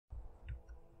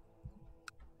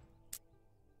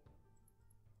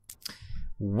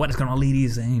What is going on,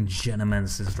 ladies and gentlemen?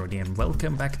 This is Roddy and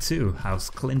welcome back to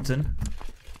House Clinton.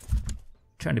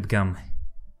 Trying to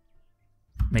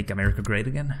make America great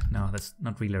again. No, that's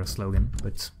not really a slogan,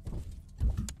 but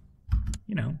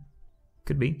you know,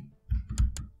 could be.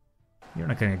 You're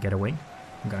not gonna get away.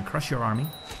 I'm gonna crush your army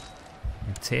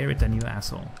and tear it a new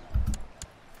asshole.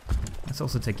 Let's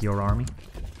also take your army.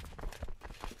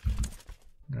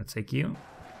 I'm gonna take you.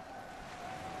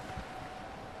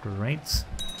 Great.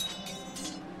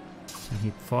 And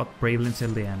he fought bravely until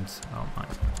the end. Oh my.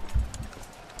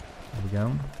 There we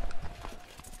go.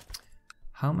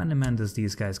 How many men does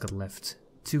these guys got left?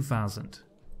 2,000.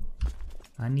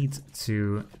 I need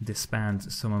to disband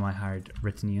some of my hired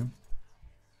retinue.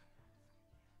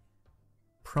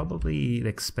 Probably the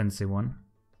expensive one.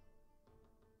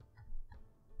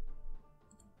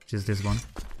 Which is this one.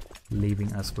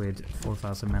 Leaving us with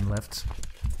 4,000 men left.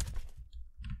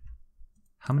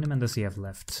 How many men does he have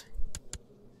left?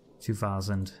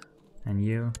 2,000. And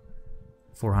you?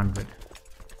 400.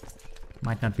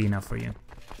 Might not be enough for you.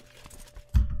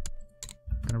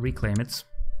 Gonna reclaim it.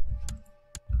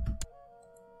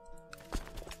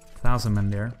 1,000 men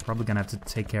there. Probably gonna have to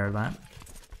take care of that.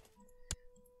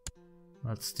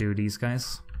 Let's do these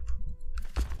guys.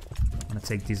 I'm gonna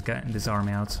take this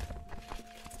army out.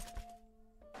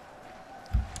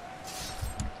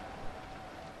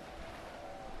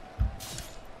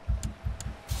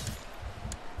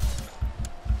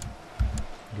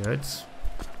 Good.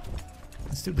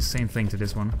 Let's do the same thing to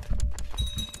this one.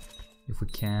 If we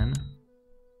can.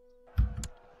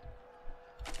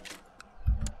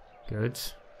 Good.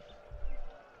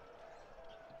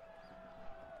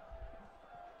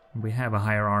 We have a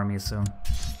higher army, so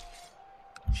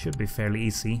it should be fairly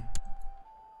easy.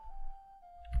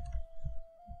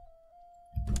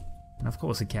 And of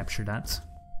course he captured that.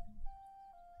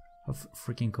 Of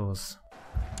freaking course.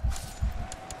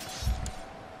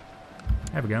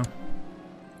 There we go.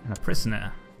 And a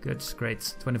prisoner. Good,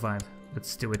 great. 25.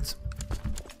 Let's do it.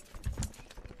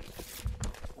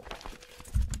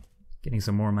 Getting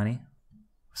some more money.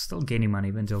 We're still gaining money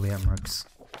until we have mercs.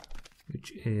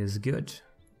 Which is good.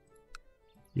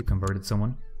 You converted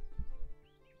someone.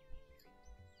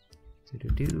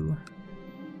 Do-do-do.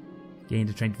 Gain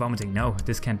the trained vomiting. No,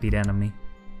 this can't be the end of me.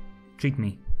 Treat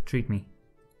me. Treat me.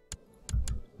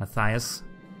 Matthias.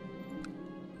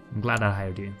 I'm glad I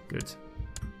hired you. Good.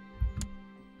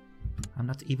 I'm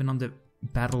not even on the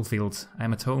battlefield.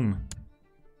 I'm at home.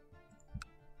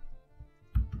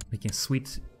 Making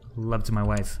sweet love to my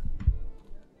wife.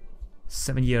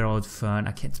 7-year-old Fern.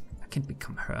 I can't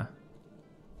become her.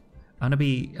 I'm gonna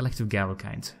be elective gavel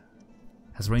kind.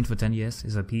 Has reigned for 10 years.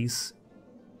 Is a peace.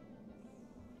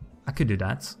 I could do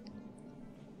that.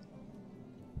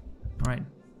 Alright.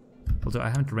 Although I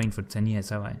haven't reigned for 10 years,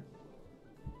 have I?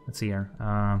 Let's see here.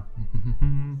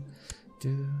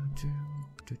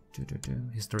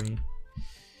 History.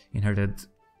 Inherited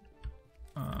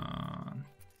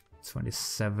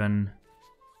 27.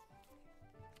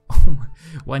 Oh,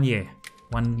 1 year.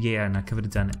 1 year and I could have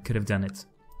done it.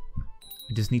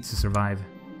 I just need to survive.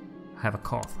 I have a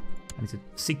cough. I need to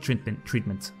seek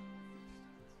treatment.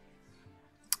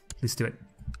 Please do it.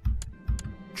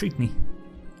 Treat me.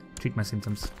 Treat my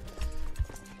symptoms.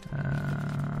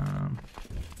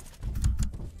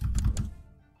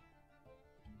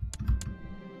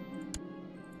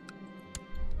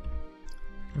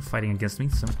 You're fighting against me,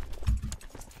 so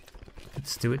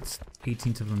let's do it.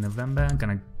 18th of November. I'm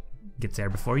gonna get there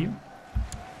before you.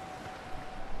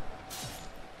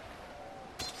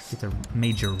 Get a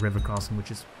major river crossing,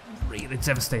 which is really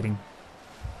devastating.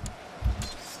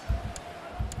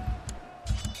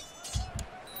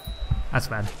 That's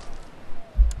bad.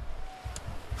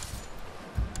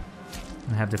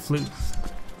 I have the flu.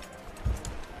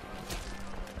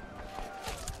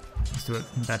 Let's do it.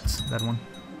 That one.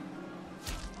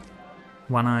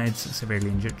 One-eyed, severely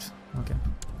injured. Okay.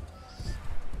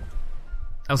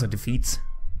 That was a defeat.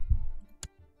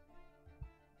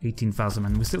 18,000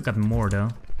 men. We still got more though,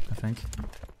 I think.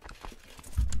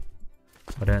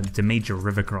 But the major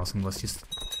river crossing was just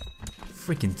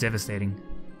freaking devastating.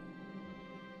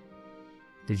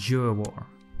 The Jura War.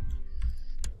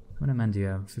 How many men do you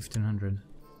have? 1,500.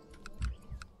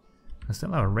 I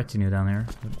still have a retinue down there,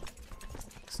 but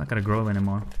it's not gonna grow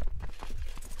anymore.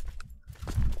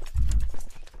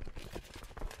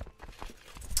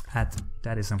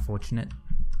 That is unfortunate.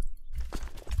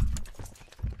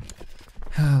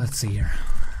 Let's see here.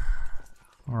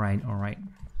 Alright.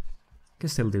 Can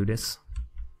still do this.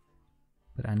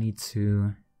 But I need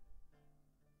to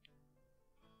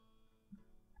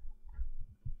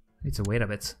wait a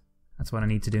bit. That's what I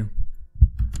need to do.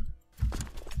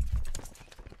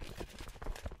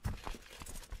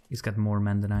 He's got more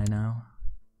men than I now.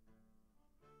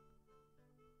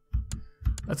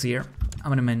 Let's see here. How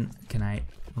many men can I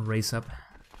raise up?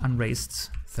 Unraised,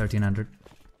 1300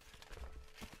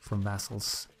 from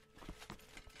vassals.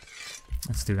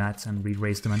 Let's do that and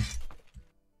re-raise them in.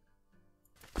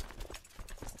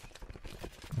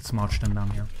 Let's march them down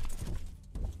here.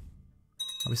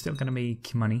 Are we still gonna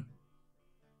make money?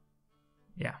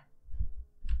 Yeah.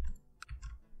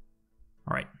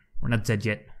 Alright, we're not dead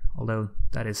yet, although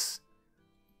that is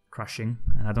crushing,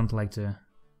 and I don't like to...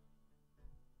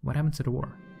 What happened to the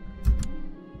war?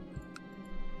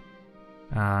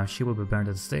 She will be burned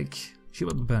at the stake. She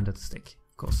will be burned at the stake,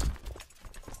 of course.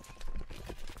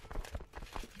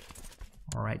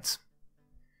 Alright.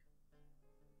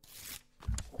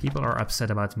 People are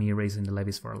upset about me raising the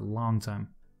levies for a long time.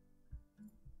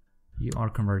 You are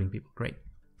converting people, great.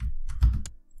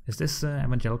 Is this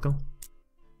evangelical?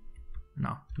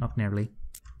 No, not nearly.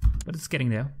 But it's getting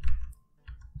there.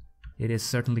 It is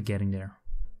certainly getting there.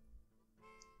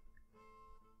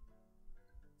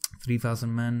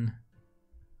 3,000 men,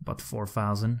 about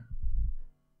 4,000.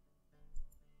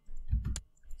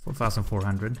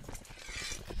 4,400.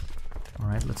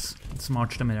 Alright, let's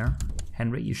march them there.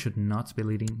 Henry, you should not be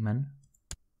leading men.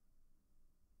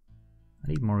 I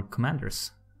need more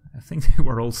commanders. I think they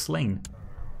were all slain.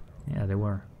 Yeah, they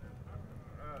were.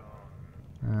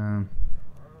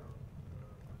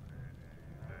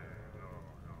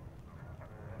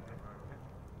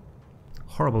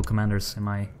 Horrible commanders in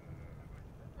my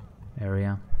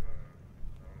area.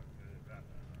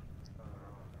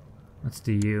 Let's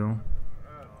do you.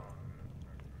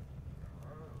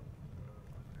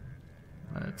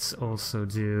 Let's also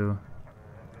do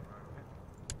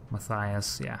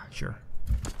Matthias. Yeah, sure.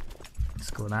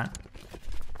 Let's go with that.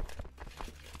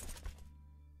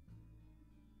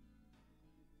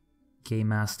 Game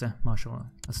Master, Marshall.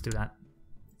 Let's do that.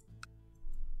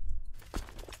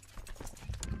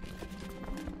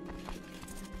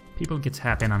 People get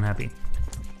happy and unhappy.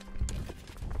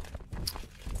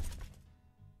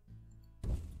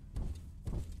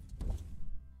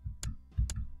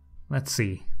 Let's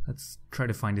see. Let's try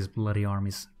to find these bloody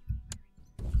armies.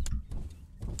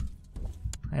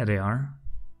 There they are.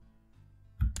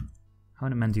 How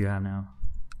many men do you have now?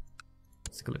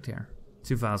 Let's take a look here.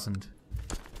 2,000.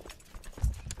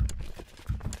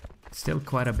 Still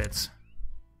quite a bit.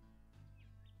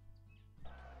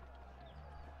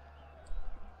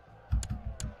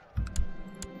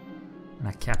 And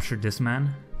I captured this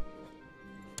man.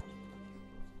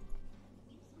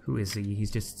 Who is he?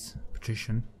 He's just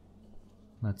patrician.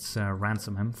 Let's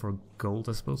ransom him for gold,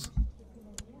 I suppose.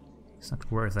 It's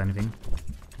not worth anything.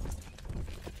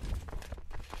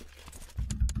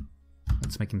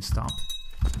 Let's make him stop.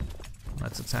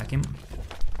 Let's attack him.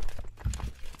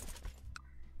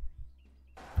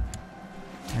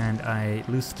 And I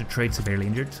lose the trade severely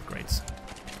injured. Great.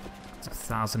 It's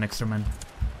 1,000 extra men.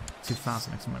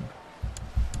 2,000 extra men.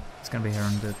 It's gonna be here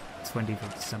on the 20th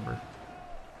of December.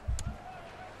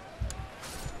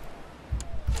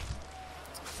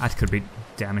 That could be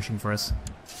damaging for us.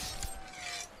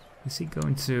 Is he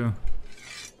going to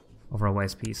overall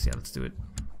wise peace? Yeah, let's do it.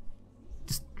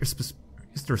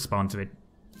 Just respond to it.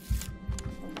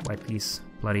 White peace,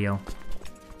 bloody hell.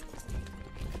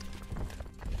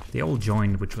 They all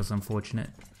joined, which was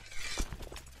unfortunate.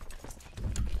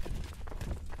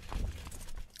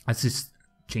 Let's just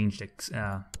change the.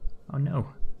 Oh no,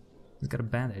 he's got a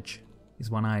bandage. He's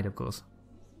one-eyed, of course.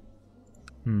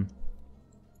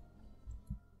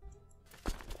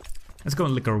 Let's go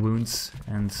and lick our wounds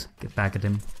and get back at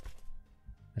him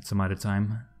at some other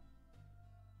time.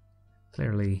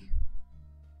 Clearly,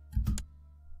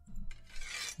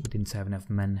 we didn't have enough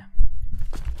men.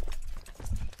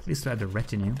 At least we had a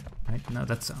retinue, right? No,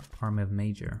 that's army of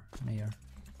mayor.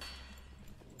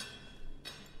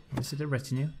 Is it a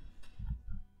retinue?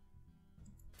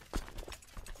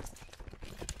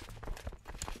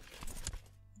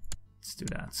 Let's do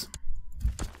that.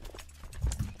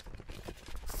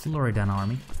 Floridan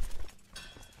army.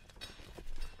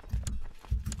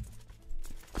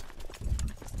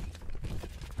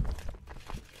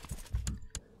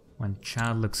 When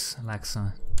Chad looks like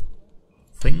a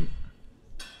thing.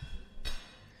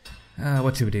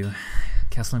 What should we do?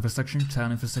 Castle infrastructure,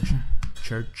 town infrastructure,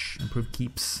 church, improved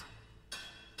keeps.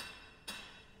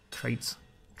 Trades.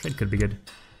 Trade could be good.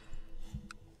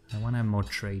 I want to have more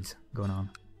trade going on.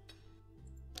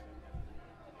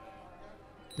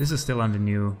 This is still under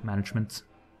new management,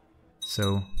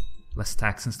 so less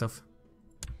tax and stuff.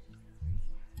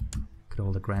 Could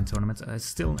hold a grand tournament.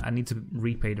 I need to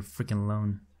repay the freaking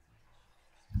loan.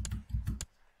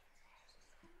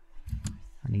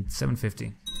 I need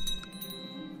 750.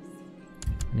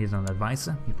 I need an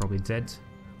advisor. You're probably dead.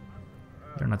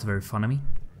 You're not very fond of me.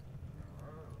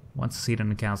 Wants a seat in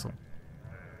the council.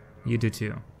 You do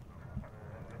too.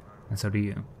 And so do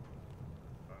you.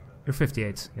 You're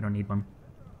 58. You don't need one.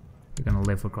 You're gonna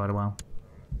live for quite a while.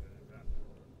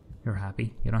 You're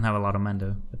happy. You don't have a lot of men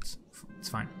though, but it's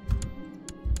fine.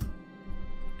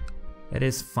 It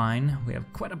is fine. We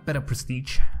have quite a bit of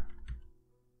prestige.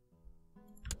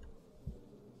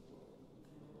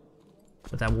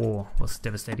 But that war was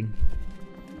devastating.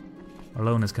 Our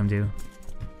loan has come due.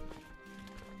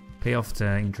 Pay off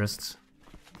the interest.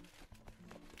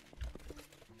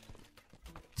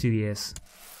 2 years.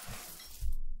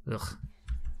 Ugh.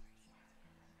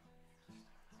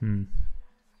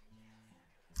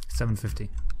 750.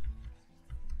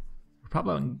 We're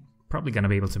probably gonna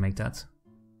be able to make that.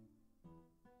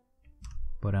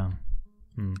 But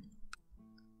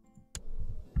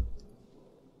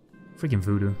freaking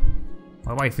voodoo.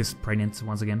 My wife is pregnant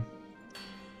once again.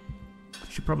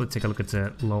 Should probably take a look at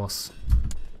the laws.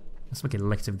 Let's make it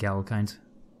elective gal kind.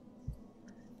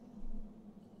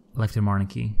 Elective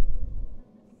monarchy.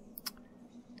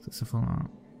 That's a full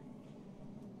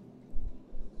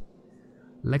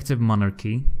elective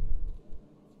monarchy.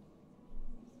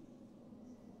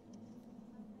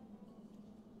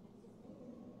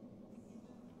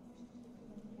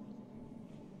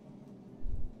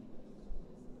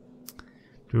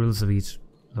 The rules of each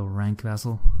low rank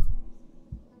vassal.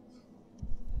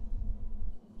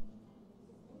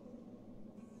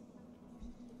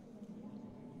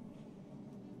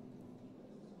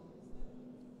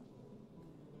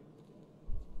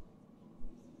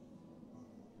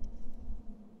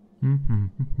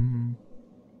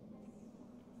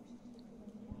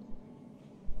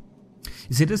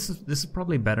 You see, this is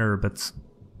probably better, but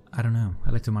I don't know.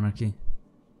 I like the monarchy.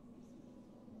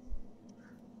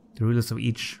 The rulers of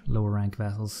each lower rank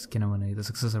vassals can nominate the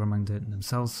successor among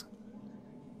themselves.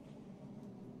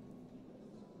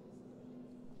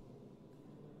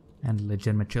 And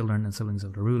legitimate children and siblings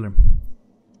of the ruler.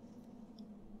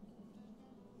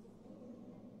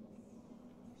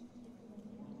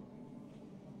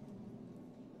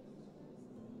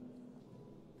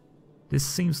 This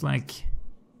seems like...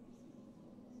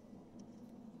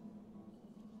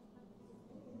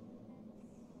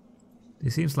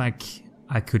 It seems like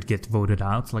I could get voted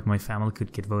out, like my family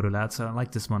could get voted out, so I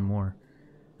like this one more.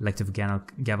 Elective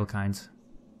gavel kind.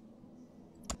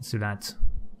 Let's do that.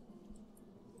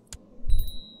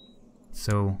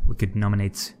 So we could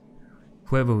nominate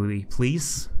whoever we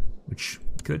please, which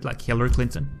could, like Hillary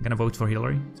Clinton. I'm gonna vote for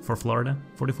Hillary, for Florida,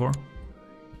 44.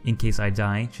 In case I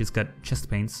die, she's got chest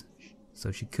pains,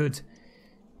 so she could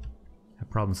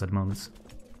have problems at the moment.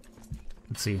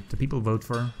 Let's see, the people vote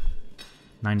for her.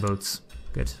 9 votes.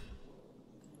 Good.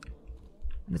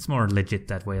 And it's more legit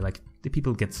that way, like the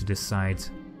people get to decide.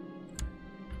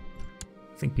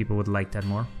 I think people would like that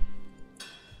more.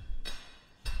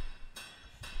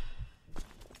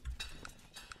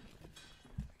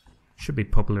 Should be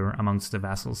popular amongst the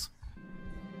vassals.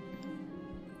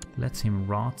 Let him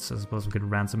rot. I suppose we could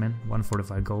ransom him.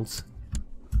 145 golds.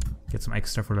 Get some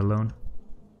extra for the loan.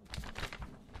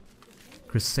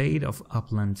 Crusade of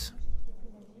Upland.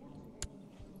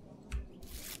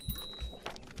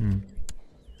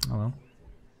 Oh well.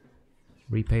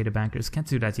 Repay the bankers. Can't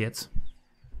do that yet.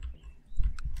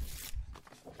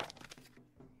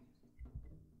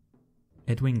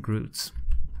 Edwin Groot.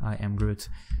 I am Groot.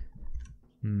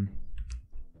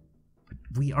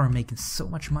 We are making so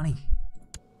much money.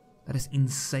 That is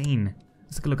insane.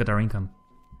 Let's take a look at our income.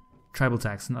 Tribal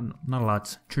tax, not a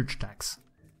lot. Church tax.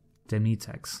 Demni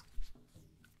tax.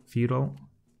 Feudal.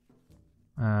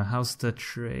 House the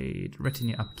trade.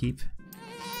 Retinue upkeep.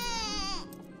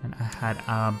 And I had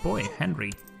a boy,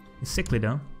 Henry. He's sickly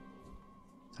though.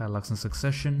 Title locks in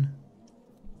succession.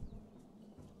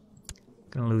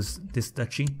 Gonna lose this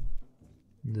duchy.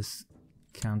 This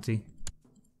county.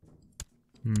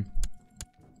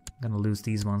 Gonna lose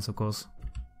these ones, of course.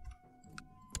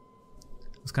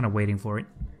 I was kind of waiting for it.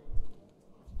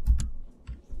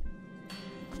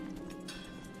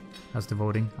 How's the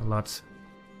voting? A lot.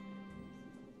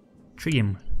 Treat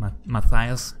him,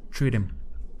 Matthias. Treat him.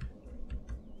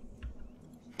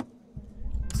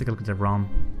 Let's take a look at the ROM.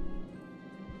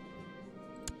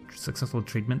 Successful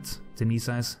treatment. Demi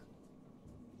size.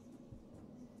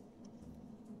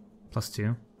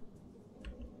 +2.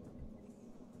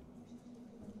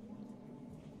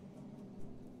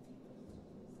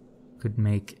 Could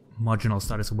make marginal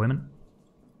status of women.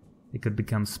 They could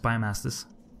become spy masters.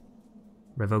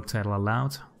 Revoke title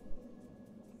allowed.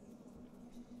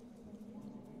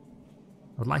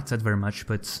 I would like that very much,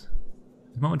 but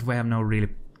at the moment we have no really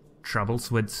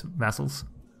troubles with vassals.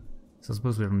 So I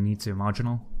suppose we don't need to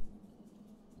marginal.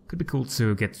 Could be cool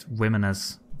to get women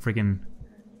as friggin'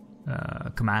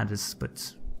 commanders,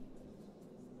 but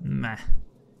meh.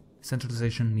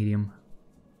 Centralization, medium.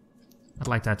 I'd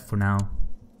like that for now.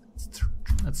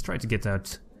 Let's try to get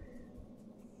that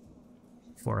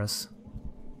for us.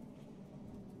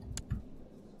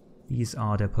 These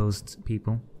are the opposed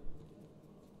people.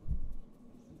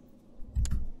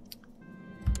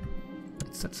 But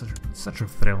it's such a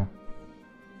thrill.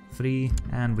 3,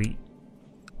 and we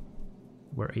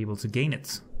were able to gain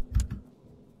it.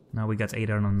 Now we got 8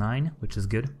 out of 9, which is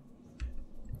good.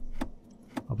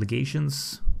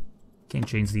 Obligations. Can't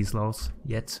change these laws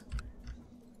yet.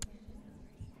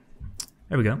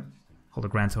 There we go. Hold a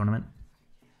grand tournament.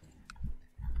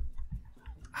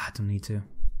 I don't need to.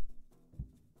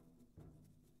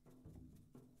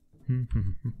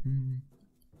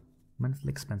 Monthly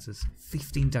expenses.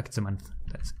 15 ducats a month.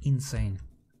 That's insane.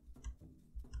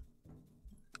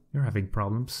 You're having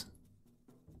problems.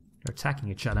 They're attacking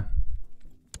each other.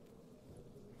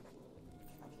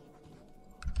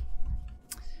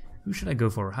 Who should I go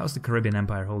for? How's the Caribbean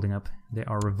Empire holding up? They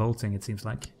are revolting, it seems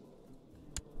like.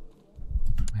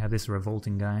 I have this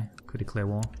revolting guy. Could declare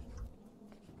war.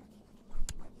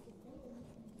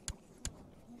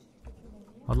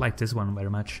 I'd like this one very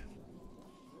much.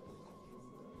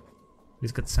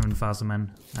 He's got 7,000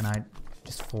 men, and I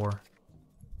just 4.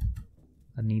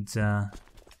 I need to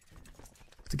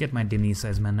get my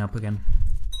Denise-sized men up again.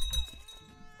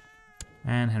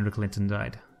 And Henry Clinton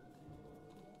died.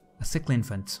 A sickly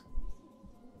infant.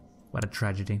 What a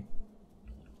tragedy.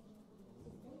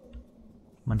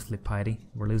 Monthly piety.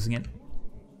 We're losing it.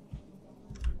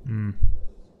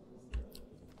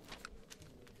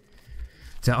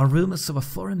 There are rumors of a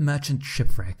foreign merchant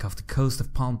shipwreck off the coast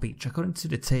of Palm Beach. According to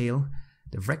the tale,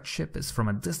 the wrecked ship is from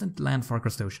a distant land far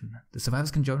across the ocean. The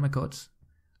survivors can join my cause.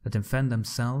 Let them fend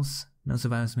themselves. No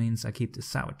survivors means I keep the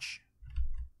sandwich.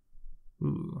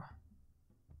 Ooh.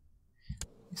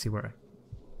 You see where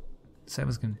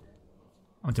survivors can...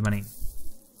 I want the money.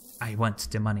 I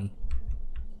want the money.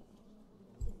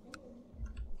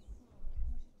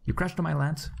 You crashed on my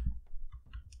land.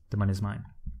 The money's mine.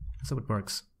 That's how it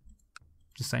works.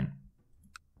 Just saying.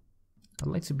 I'd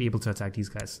like to be able to attack these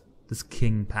guys. This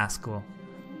King Pascal.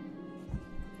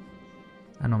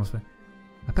 Enormous way.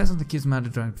 A peasant accused murder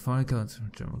dragged before I go to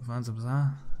German fans of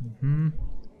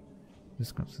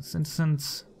describes this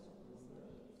instance.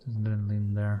 Doesn't leave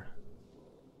him there.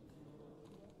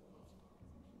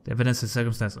 The evidence is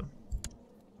circumstantial.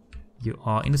 You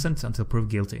are innocent until proved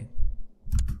guilty.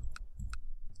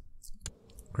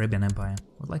 Caribbean Empire.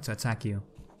 Would like to attack you.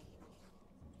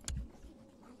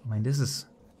 I mean, this is...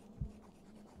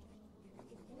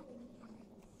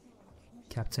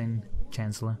 Captain,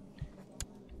 Chancellor.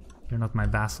 You're not my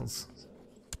vassals.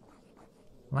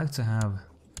 I'd like to have...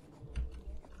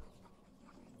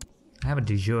 I have a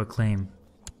de jure claim.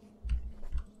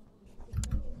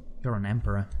 You're an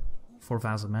emperor.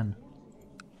 4,000 men.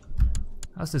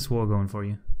 How's this war going for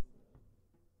you?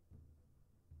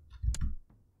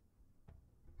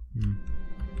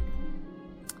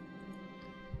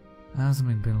 How's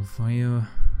something built for you?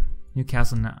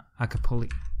 Newcastle and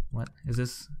Acapulco. What is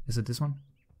this? Is it this one?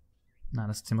 No,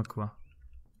 that's Timucua.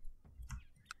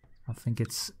 I think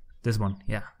it's this one.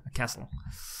 Yeah, a castle.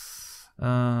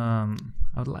 I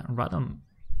would rather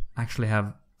actually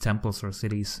have temples or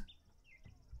cities.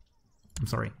 I'm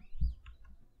sorry.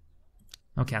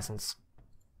 No castles.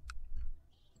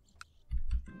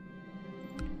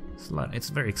 It's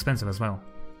very expensive as well.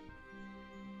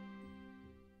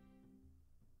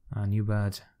 New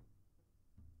bird.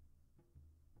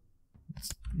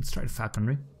 Let's try the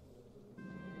falconry.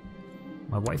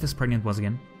 My wife is pregnant once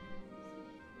again.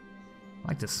 I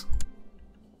like this.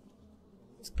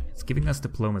 It's giving us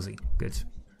diplomacy. Good.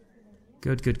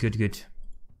 Good.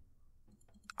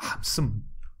 I'm so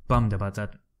bummed about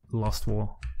that lost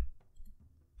war.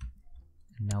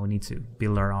 And now we need to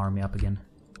build our army up again.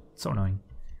 It's so annoying.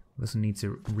 We also need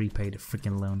to repay the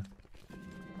freaking loan.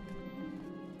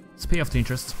 Let's pay off the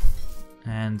interest.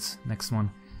 And next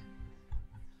one.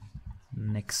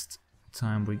 Next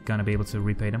time we're gonna be able to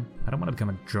repay them. I don't want to become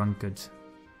a drunkard.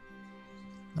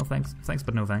 No thanks. Thanks,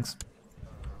 but no thanks.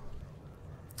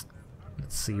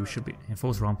 Let's see, we should be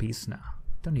enforce round peace. No,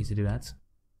 don't need to do that.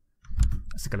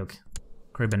 Let's take a look.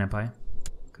 Caribbean Empire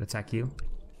could attack you.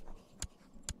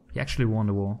 He actually won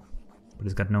the war, but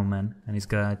he's got no men and he's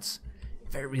got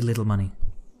very little money.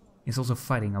 He's also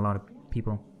fighting a lot of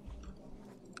people,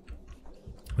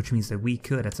 which means that we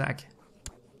could attack.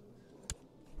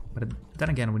 But then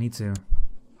again, we need to...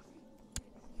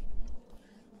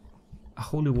 Oh,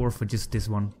 holy war for just this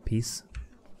one piece.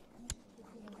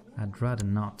 I'd rather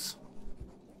not.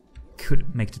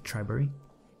 Could make the Tribury.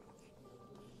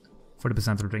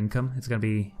 40% of the income. It's gonna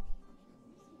be...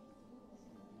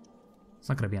 It's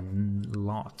not gonna be a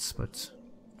lot, but...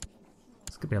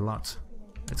 It's gonna be a lot.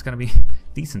 It's gonna be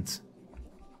decent.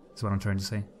 That's what I'm trying to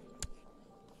say.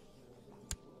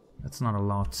 That's not a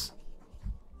lot.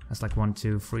 That's like 1,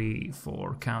 2, 3,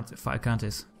 4, 5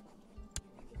 counties.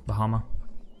 Bahama.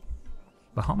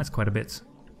 Bahama is quite a bit.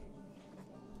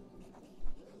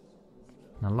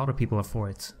 And a lot of people are for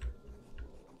it.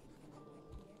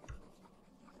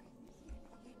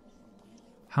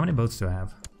 How many boats do I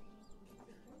have?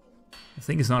 I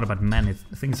think it's not about men, I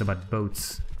think it's about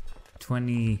boats.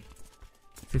 20,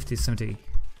 50, 70.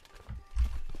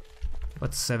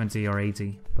 About 70 or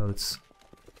 80 boats.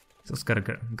 Just got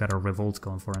a revolt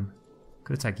going for him.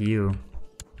 Could attack you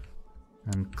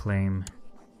and claim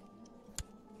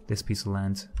this piece of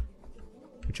land,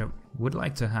 which I would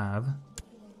like to have.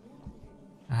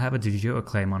 I have a de jure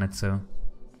claim on it, so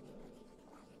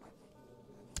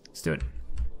let's do it.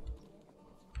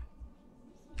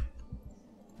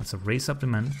 Let's raise up the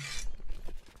men.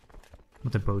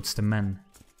 Not the boats, the men.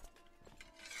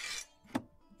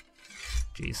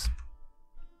 Jeez.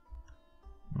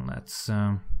 Let's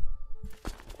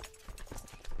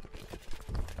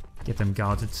get them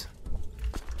guarded.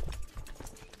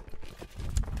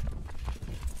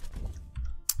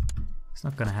 It's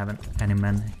not gonna have any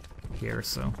men here,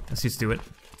 so let's just do it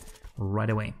right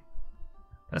away.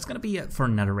 That's gonna be it for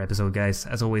another episode, guys.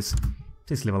 As always,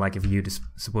 please leave a like if you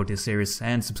support this series,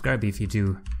 and subscribe if you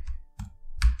do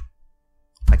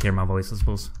like hear my voice, I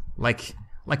suppose. Like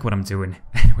what I'm doing.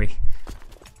 Anyway,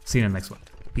 see you in the next one.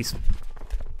 Peace.